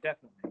there, yeah,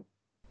 definitely.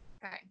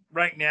 Okay.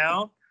 Right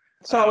now,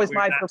 it's always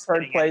my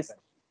preferred place.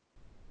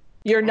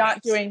 You're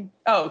not doing,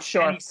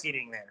 sure. Any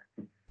seating there.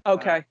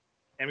 Okay.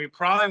 And we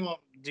probably won't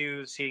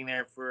do seating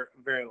there for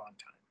a very long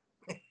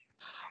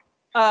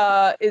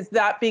time. Is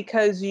that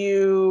because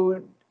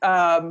you,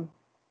 the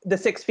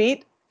 6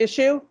 feet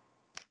issue?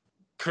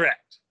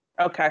 Correct.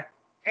 Okay.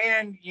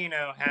 And, you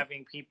know,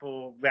 having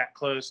people that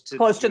close to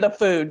the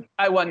food.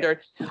 I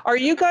wondered. Yeah. Are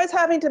you guys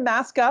having to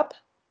mask up?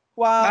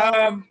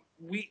 Wow.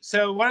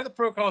 So one of the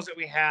protocols that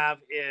we have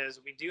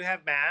is we do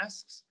have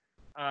masks.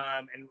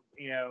 And,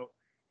 you know,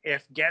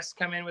 if guests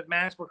come in with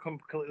masks, we're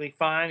completely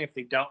fine. If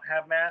they don't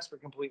have masks, we're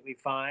completely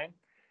fine.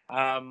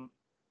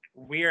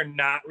 We are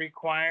not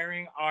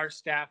requiring our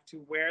staff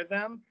to wear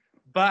them,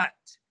 but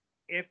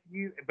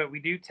we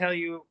do tell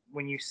you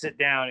when you sit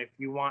down, if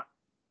you want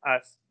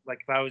us,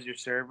 like if I was your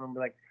server and be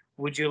like,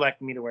 would you like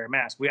me to wear a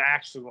mask? We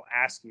actually will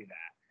ask you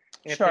that.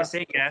 And if they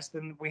say yes,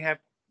 then we have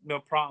no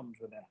problems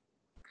with that.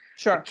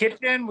 Sure. The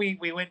kitchen, we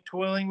went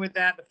toiling with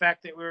that, the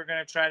fact that we were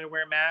going to try to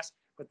wear masks,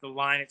 but the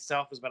line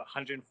itself was about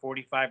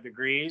 145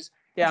 degrees.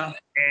 Yeah.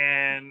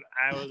 And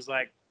I was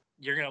like,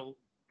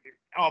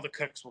 all the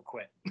cooks will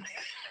quit.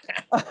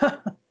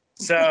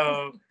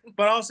 So,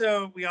 but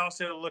also, we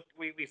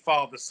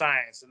followed the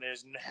science, and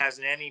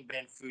hasn't any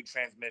been food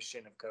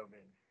transmission of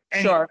COVID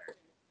anywhere.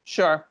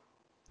 Sure.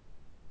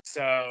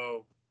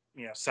 So,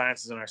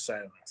 science is on our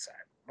side on that side.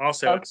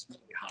 Also, It's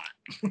really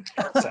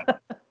hot.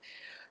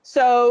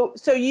 So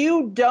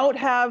you don't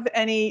have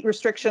any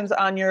restrictions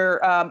on your,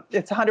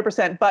 it's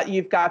 100%, but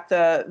you've got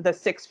the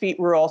 6 feet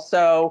rule.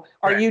 So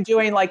are you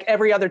doing like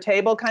every other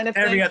table kind of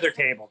thing? Every other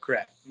table,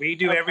 correct. We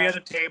do every other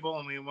table,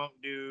 and we won't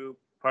do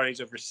parties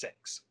over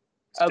 6.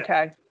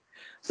 Okay.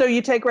 So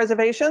you take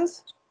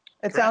reservations?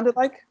 It sounded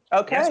like?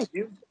 Okay. Yes,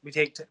 we do. We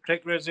take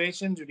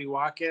reservations, we do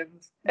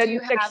walk-ins. Do you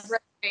have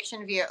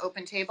reservation via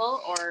Open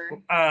Table or?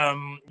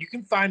 You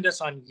can find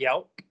us on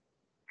Yelp.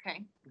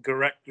 Okay.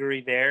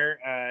 Directory there.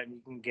 You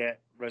can get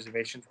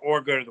reservations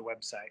or go to the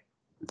website.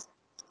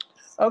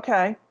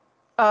 Okay.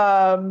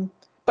 And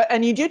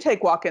you do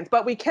take walk-ins,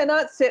 but we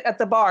cannot sit at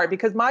the bar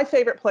because my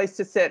favorite place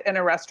to sit in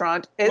a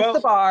restaurant is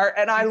the bar,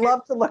 and I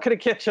love to look at a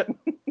kitchen.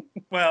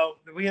 Well,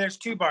 there's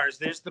 2 bars.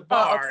 There's the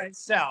bar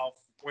itself,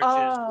 which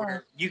is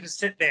where you can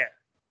sit there.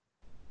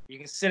 You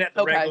can sit at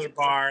the regular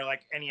bar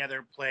like any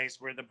other place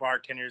where the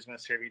bartender is going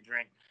to serve you a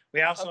drink.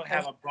 We also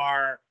have a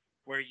bar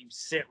where you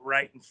sit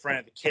right in front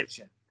of the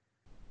kitchen.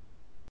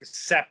 It's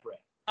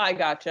separate. I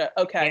gotcha.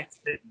 Okay. You can't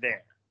sit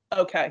there.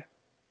 Okay.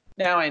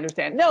 Now I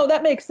understand. No,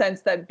 that makes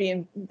sense, that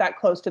being that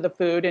close to the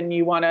food and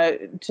you want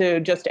to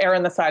just err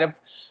on the side of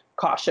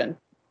caution.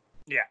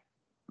 Yeah.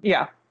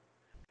 Yeah.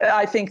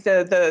 I think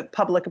the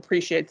public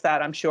appreciates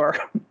that, I'm sure.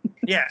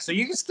 Yeah, so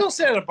you can still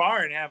sit at a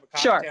bar and have a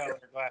cocktail or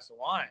a glass of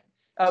wine.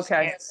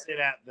 Okay. You can't sit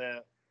at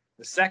the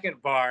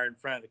second bar in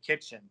front of the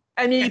kitchen.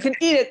 And you can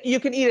eat it. You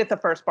can eat at the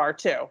first bar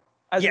too,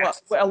 as well,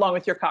 along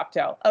with your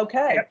cocktail.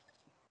 Okay. Yep.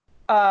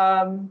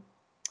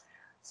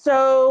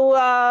 So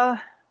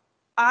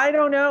I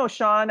don't know,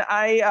 Sean.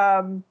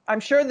 I'm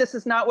sure this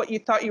is not what you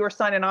thought you were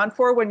signing on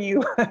for when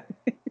you.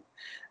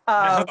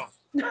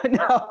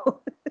 No.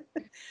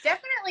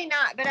 Definitely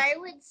not. But I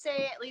would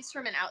say, at least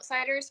from an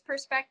outsider's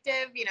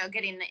perspective,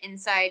 getting the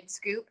inside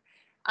scoop,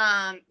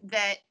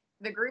 that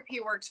the group he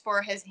works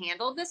for has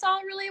handled this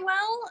all really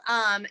well.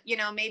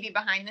 Maybe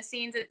behind the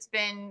scenes it's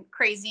been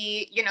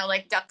crazy,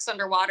 like ducks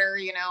underwater,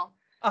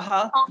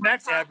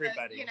 That's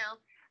everybody.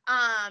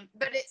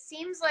 But it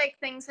seems like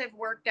things have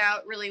worked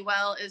out really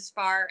well as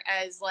far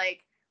as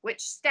like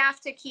which staff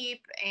to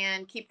keep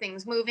and keep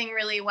things moving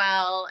really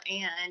well,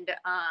 and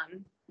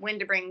when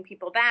to bring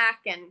people back.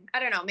 And I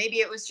don't know,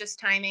 maybe it was just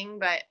timing,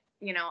 but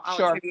I'll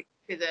attribute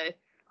it to the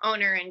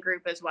owner and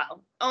group as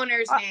well.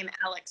 Owner's name,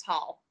 Alex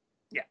Hall.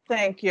 Yeah.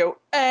 Thank you.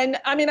 And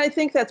I mean, I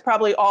think that's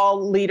probably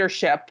all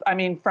leadership. I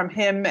mean, from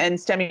him and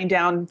stemming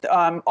down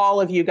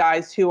all of you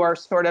guys who are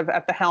sort of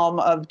at the helm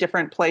of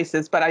different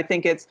places. But I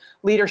think it's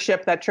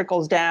leadership that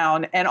trickles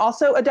down, and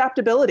also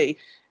adaptability.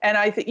 And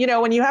I think,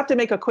 when you have to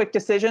make a quick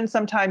decision,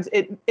 sometimes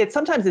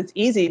it's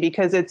easy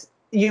because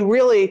you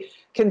really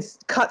can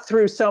cut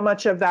through so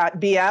much of that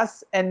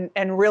BS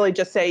and really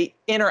just say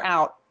in or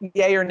out,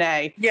 yay or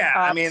nay. Yeah.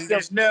 I mean,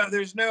 there's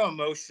no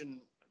emotion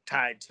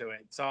tied to it.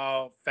 It's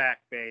all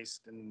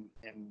fact-based, and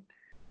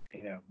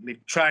we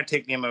try to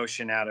take the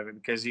emotion out of it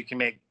because you can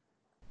make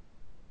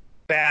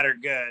bad or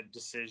good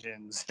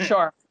decisions.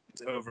 Sure.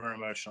 Over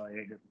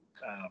emotionally.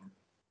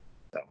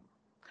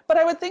 But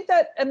I would think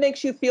that it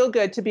makes you feel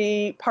good to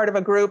be part of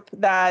a group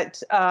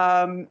that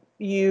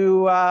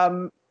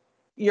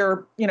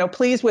you're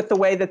pleased with the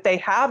way that they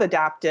have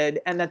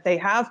adapted and that they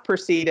have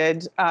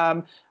proceeded.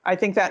 I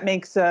think that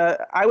makes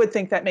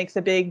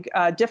a big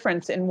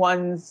difference in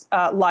one's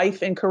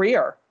life and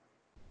career.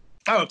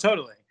 Oh,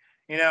 totally.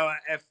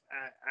 If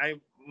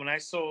when I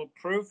sold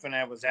Proof and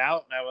I was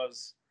out, and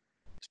it's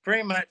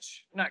pretty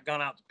much not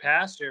gone out to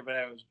pasture, but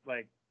I was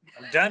like,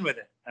 I'm done with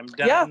it. I'm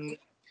done.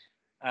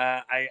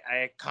 Yeah.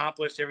 I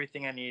accomplished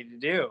everything I needed to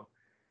do.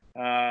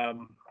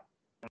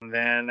 And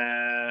then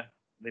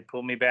they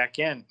pulled me back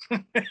in.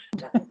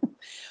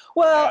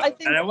 Well, I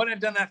think, and I wouldn't have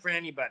done that for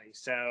anybody.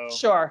 So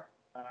sure.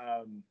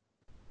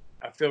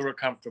 I feel real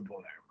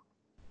comfortable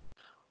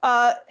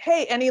there.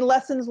 Hey, any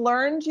lessons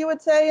learned, you would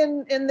say,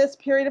 in this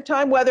period of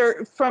time,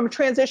 whether from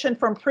transition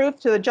from Proof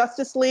to the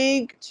Justice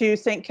League to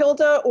St.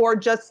 Kilda, or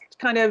just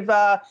kind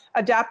of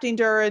adapting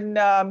during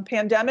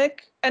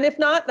pandemic? And if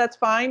not, that's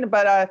fine.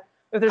 But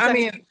if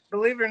there's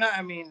believe it or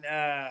not,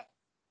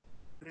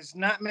 there's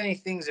not many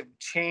things have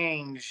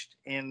changed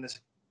in this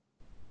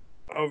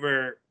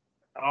over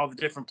all the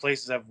different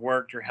places I've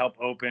worked or helped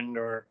opened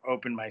or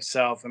opened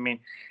myself.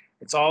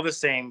 It's all the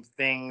same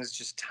things,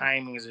 just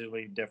timing is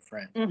really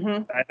different.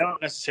 Mm-hmm. I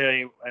don't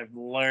necessarily, I've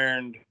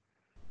learned,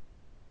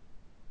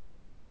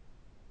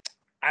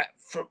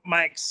 from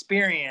my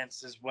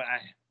experience is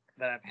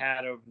that I've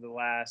had over the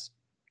last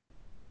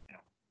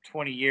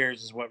 20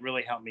 years is what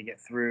really helped me get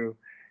through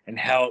and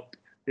help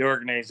the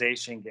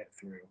organization get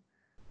through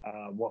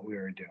what we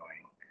were doing.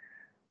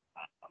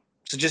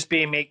 So just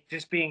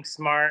being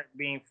smart,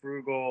 being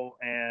frugal,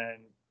 and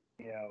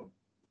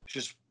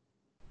just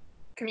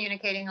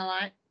Communicating a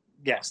lot.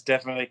 yes,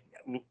 definitely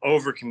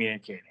over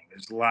communicating.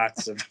 There's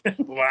lots of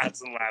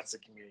lots and lots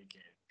of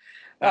communicating.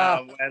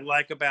 What I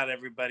like about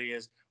everybody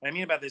is, what I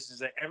mean about this is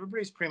that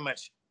everybody's pretty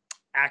much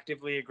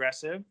actively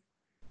aggressive.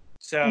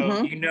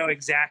 So you know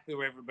exactly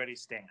where everybody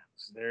stands.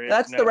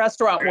 That's the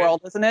restaurant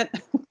world, isn't it?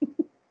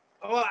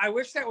 Well, I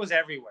wish that was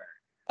everywhere.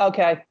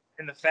 Okay.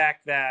 And the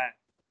fact that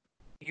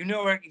you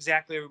know where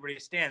exactly everybody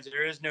stands.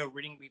 There is no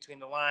reading between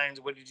the lines.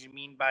 What did you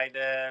mean by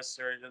this?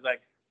 Or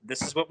like,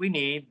 this is what we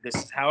need. This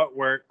is how it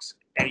works.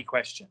 Any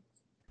questions?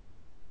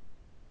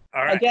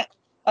 All right.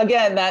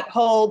 Again, that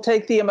whole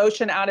take the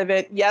emotion out of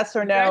it. Yes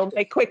or no. Exactly.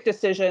 Make quick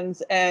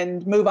decisions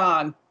and move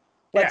on.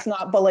 Let's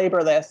not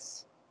belabor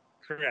this.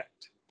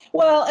 Correct.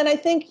 Well, and I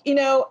think,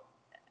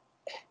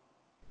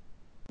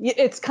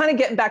 it's kind of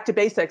getting back to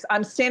basics.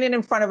 I'm standing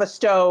in front of a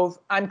stove.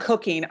 I'm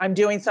cooking. I'm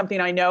doing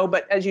something I know.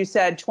 But as you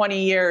said,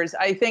 20 years.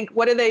 I think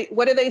what do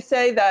they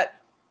say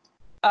that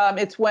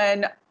it's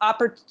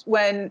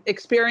when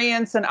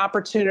experience and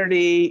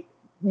opportunity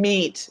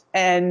meet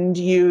and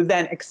you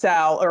then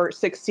excel or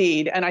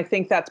succeed. And I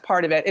think that's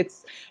part of it.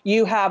 It's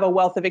you have a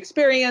wealth of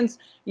experience.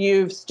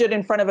 You've stood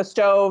in front of a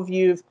stove.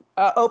 You've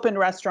opened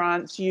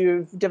restaurants.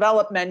 You've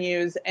developed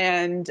menus,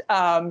 and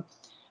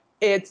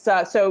it's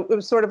so it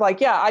was sort of like,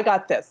 yeah, I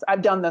got this.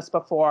 I've done this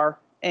before,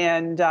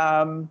 and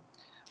and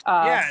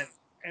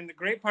the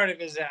great part of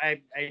it is that I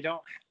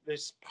don't.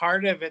 There's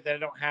part of it that I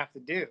don't have to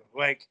do.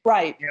 Like,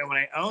 right. When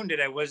I owned it,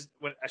 I was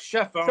a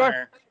chef owner.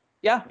 Sure.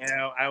 Yeah.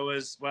 I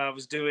was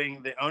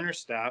doing the owner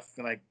stuff,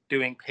 like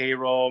doing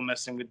payroll,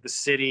 messing with the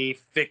city,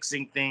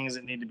 fixing things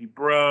that need to be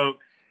broke,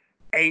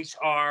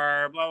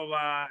 HR, blah blah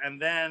blah.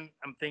 And then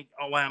I'm thinking,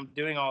 while I'm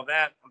doing all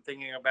that, I'm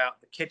thinking about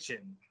the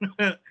kitchen.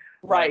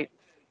 Right.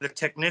 The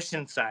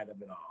technician side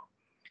of it all,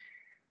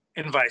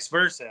 and vice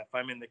versa. If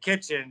I'm in the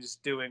kitchen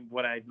just doing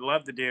what I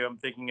love to do, I'm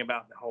thinking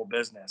about the whole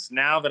business.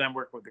 Now that I'm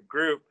working with a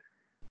group,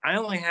 I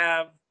only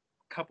have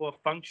a couple of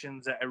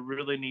functions that I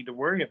really need to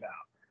worry about.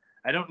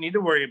 I don't need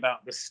to worry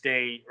about the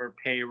state or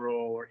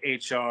payroll or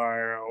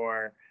HR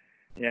or,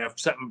 if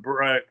something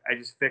broke, I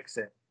just fix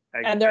it.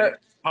 I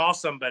call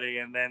somebody,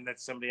 and then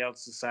that's somebody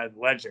else's side of the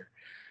ledger.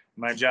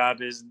 My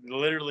job is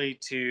literally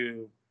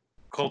to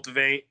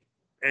cultivate,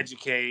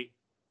 educate,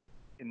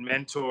 and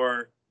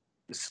mentor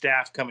the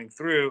staff coming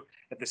through,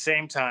 at the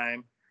same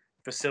time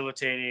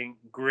facilitating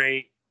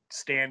great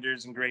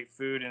standards and great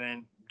food, and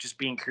then just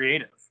being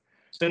creative.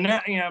 So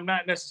now, I'm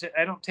not necessarily,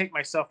 I don't take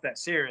myself that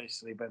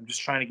seriously, but I'm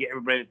just trying to get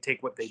everybody to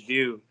take what they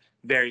do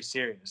very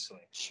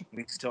seriously.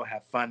 We still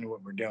have fun in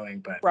what we're doing,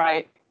 but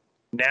right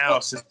now,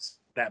 since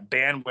that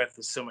bandwidth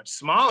is so much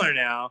smaller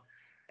now,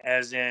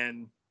 as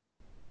in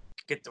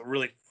get to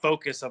really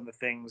focus on the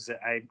things that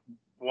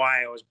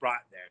why I was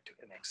brought there to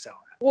and excel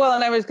at. Well,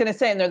 and I was going to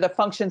say, and they're the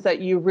functions that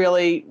you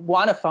really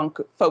want to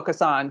focus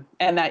on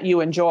and that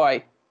you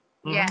enjoy.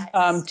 Yes.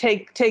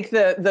 Take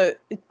the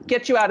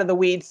get you out of the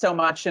weeds so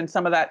much, and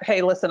some of that.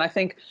 Hey, listen, I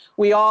think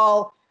we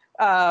all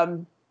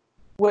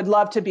would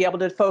love to be able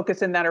to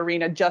focus in that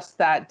arena, just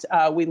that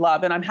we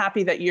love. And I'm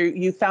happy that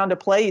you found a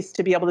place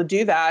to be able to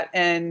do that.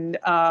 And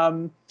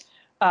well,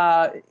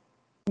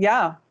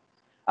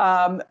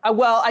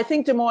 I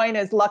think Des Moines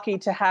is lucky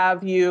to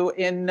have you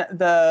in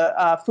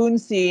the food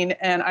scene,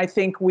 and I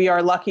think we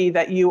are lucky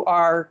that you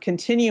are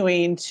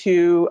continuing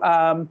to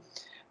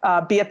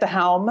be at the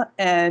helm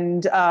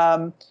and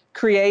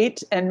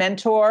create and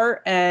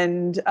mentor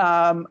and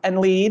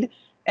lead.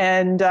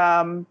 And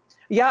I'm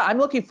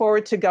looking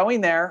forward to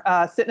going there,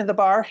 sitting at the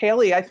bar.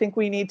 Haley, I think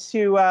we need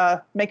to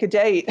make a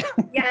date.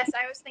 Yes,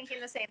 I was thinking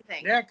the same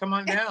thing. Yeah, come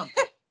on down.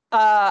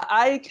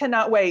 I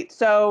cannot wait.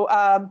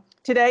 So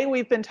today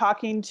we've been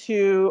talking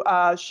to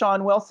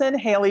Shawn Wilson,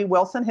 Haley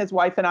Wilson. His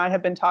wife and I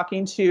have been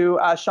talking to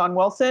Shawn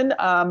Wilson,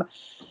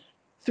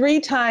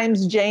 3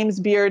 times James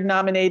Beard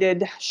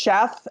nominated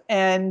chef,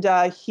 and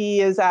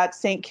he is at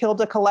St.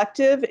 Kilda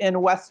Collective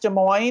in West Des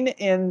Moines,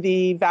 in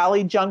the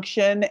Valley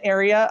Junction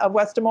area of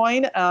West Des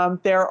Moines.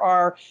 There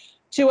are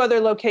 2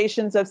 other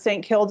locations of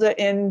St. Kilda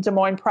in Des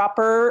Moines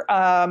proper.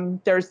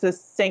 There's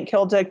this St.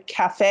 Kilda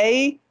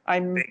Cafe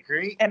and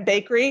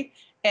Bakery,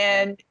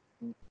 and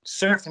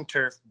Surf and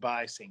Turf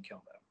by St.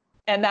 Kilda.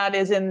 And that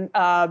is in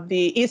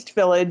the East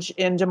Village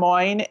in Des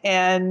Moines.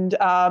 And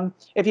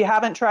if you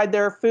haven't tried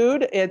their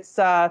food, it's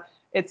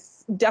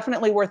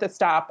definitely worth a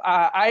stop.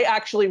 I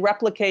actually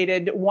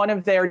replicated one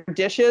of their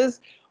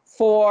dishes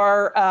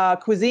for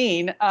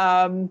cuisine.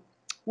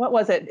 What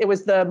was it? It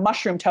was the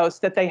mushroom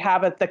toast that they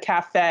have at the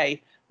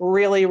cafe.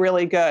 Really,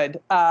 really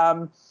good.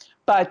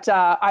 But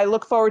I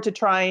look forward to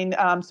trying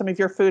some of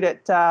your food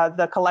at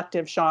the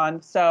Collective,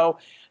 Shawn. So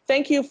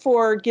thank you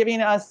for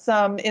giving us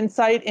some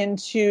insight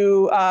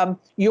into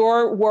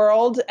your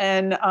world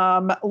and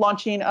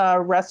launching a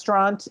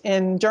restaurant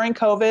during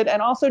COVID,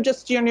 and also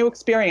just your new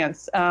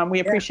experience. We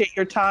appreciate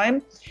your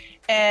time.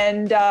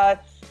 And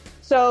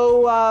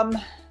so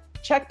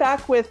check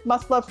back with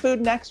Must Love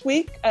Food next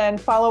week, and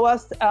follow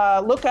us.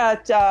 Look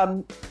at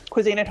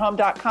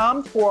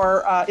cuisineathome.com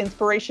for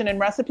inspiration and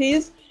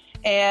recipes.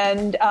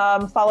 And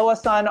follow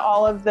us on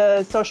all of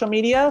the social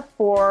media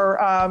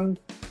for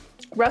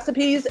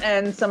recipes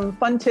and some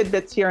fun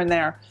tidbits here and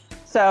there.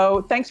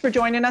 So thanks for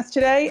joining us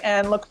today,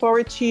 and look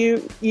forward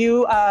to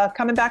you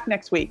coming back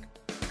next week.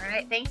 All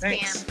right.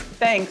 Thanks.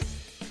 Thanks.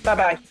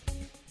 Bye-bye.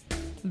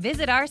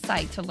 Visit our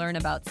site to learn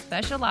about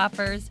special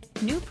offers,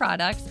 new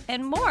products,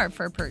 and more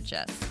for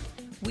purchase.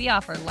 We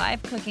offer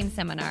live cooking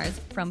seminars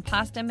from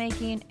pasta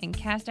making and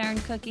cast iron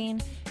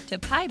cooking to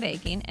pie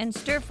baking and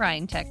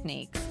stir-frying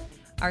techniques.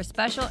 Our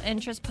special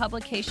interest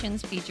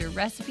publications feature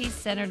recipes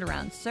centered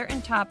around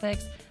certain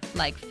topics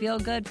like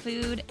feel-good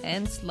food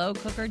and slow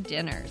cooker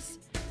dinners.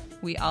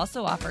 We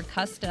also offer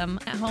custom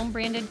home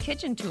branded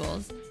kitchen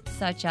tools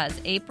such as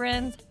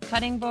aprons,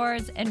 cutting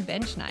boards, and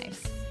bench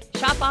knives.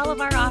 Shop all of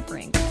our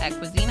offerings at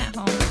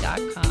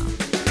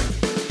cuisineathome.com.